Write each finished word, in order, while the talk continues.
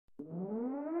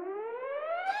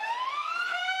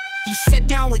You sit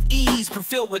down with ease,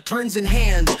 prefilled returns in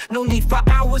hand. No need for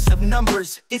hours of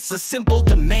numbers, it's a simple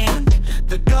demand.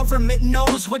 The government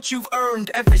knows what you've earned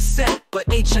every cent, but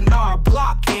H&R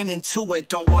Block and Intuit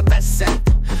don't want that cent.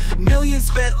 Millions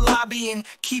spent lobbying,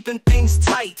 keeping things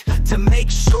tight to make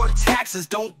sure taxes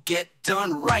don't get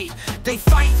done right. They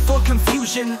fight for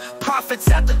confusion, profits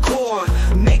at the core,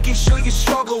 making sure you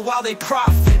struggle while they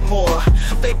profit more.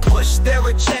 They push their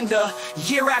agenda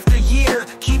year after year,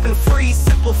 keeping free,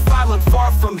 simple filing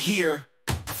far from here.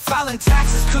 Filing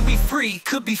taxes could be free,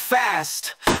 could be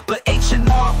fast, but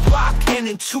H&R Block and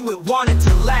Intuit want it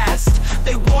to last.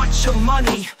 They want your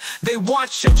money, they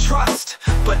want your trust,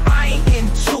 but I ain't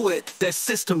into it, their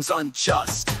system's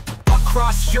unjust.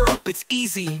 Across Europe it's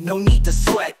easy, no need to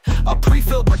sweat. A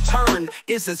prefilled return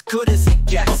is as good as it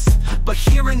gets. But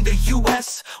here in the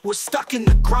US, we're stuck in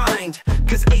the grind,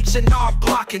 cause H&R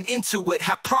Block and Intuit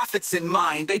have profits in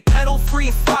mind. They peddle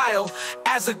free file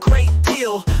as a great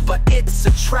deal, but it's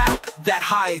a trap that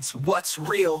hides what's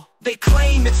real. They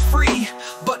claim it's free,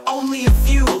 but only a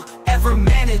few ever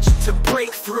manage to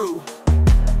break through.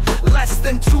 Less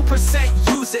than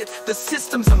 2% use it, the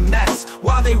system's a mess,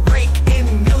 while they rake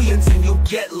in millions and you'll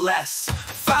get less.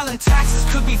 Filing taxes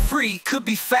could be free, could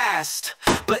be fast,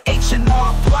 but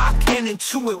H&R Block and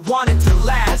Intuit want it to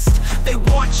last. They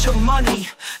want your money,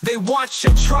 they want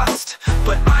your trust,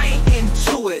 but I ain't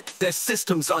into it, their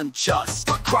system's unjust.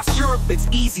 Across Europe it's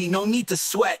easy, no need to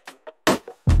sweat.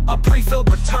 A prefilled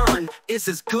return is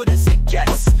as good as it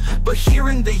gets. But here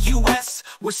in the US,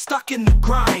 we're stuck in the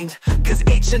grind, cause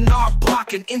H&R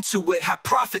Block and Intuit have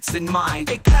profits in mind.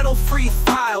 They peddle free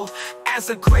file as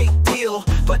a great deal,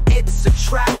 but it's a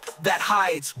trap that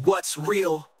hides what's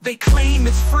real. They claim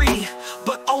it's free,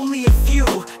 but only a few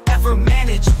ever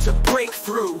manage to break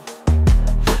through.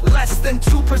 Less than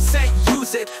 2%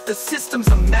 use it, the system's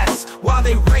a mess, while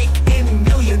they rake in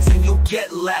millions and you'll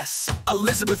get less.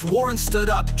 Elizabeth Warren stood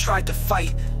up, tried to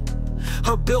fight.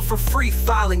 Her bill for free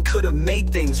filing could have made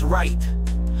things right,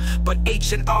 but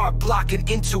H&R Block and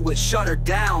Intuit shut her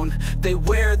down. They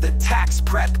wear the tax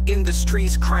prep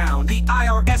industry's crown. The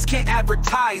IRS can't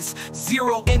advertise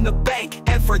zero in the bank,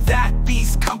 and for that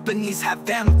these companies have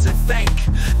them to thank.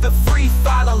 The Free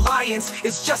File Alliance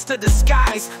is just a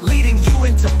disguise, leading you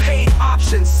into paid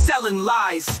options, selling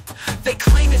lies. They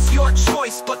claim it's your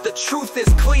choice, but the truth is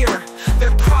clear.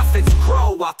 Their profits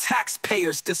grow while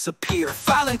taxpayers disappear.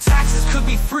 Filing taxes could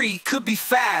be free, could be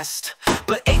fast,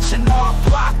 but H&R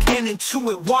Block and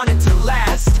Intuit want it to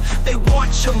last. They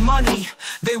want your money,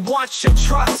 they want your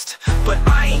trust, but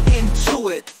I ain't into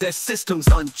it, their system's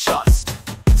unjust.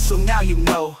 So now you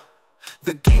know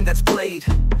the game that's played,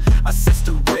 a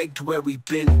system rigged where we've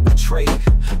been betrayed,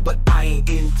 but I ain't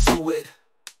into it.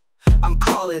 I'm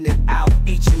calling it out,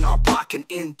 H&R Block and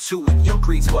Intuit, your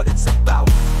greed's what it's about.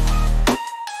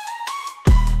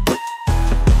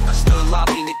 I'm still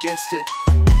lobbying against it,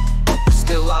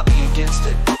 still lobbying against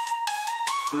it.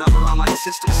 Another online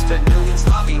system spent millions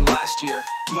lobbying last year,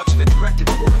 much of it directed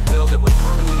toward a bill that would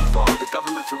permanently bar the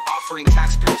government from offering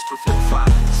taxpayers fulfilled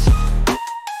filing.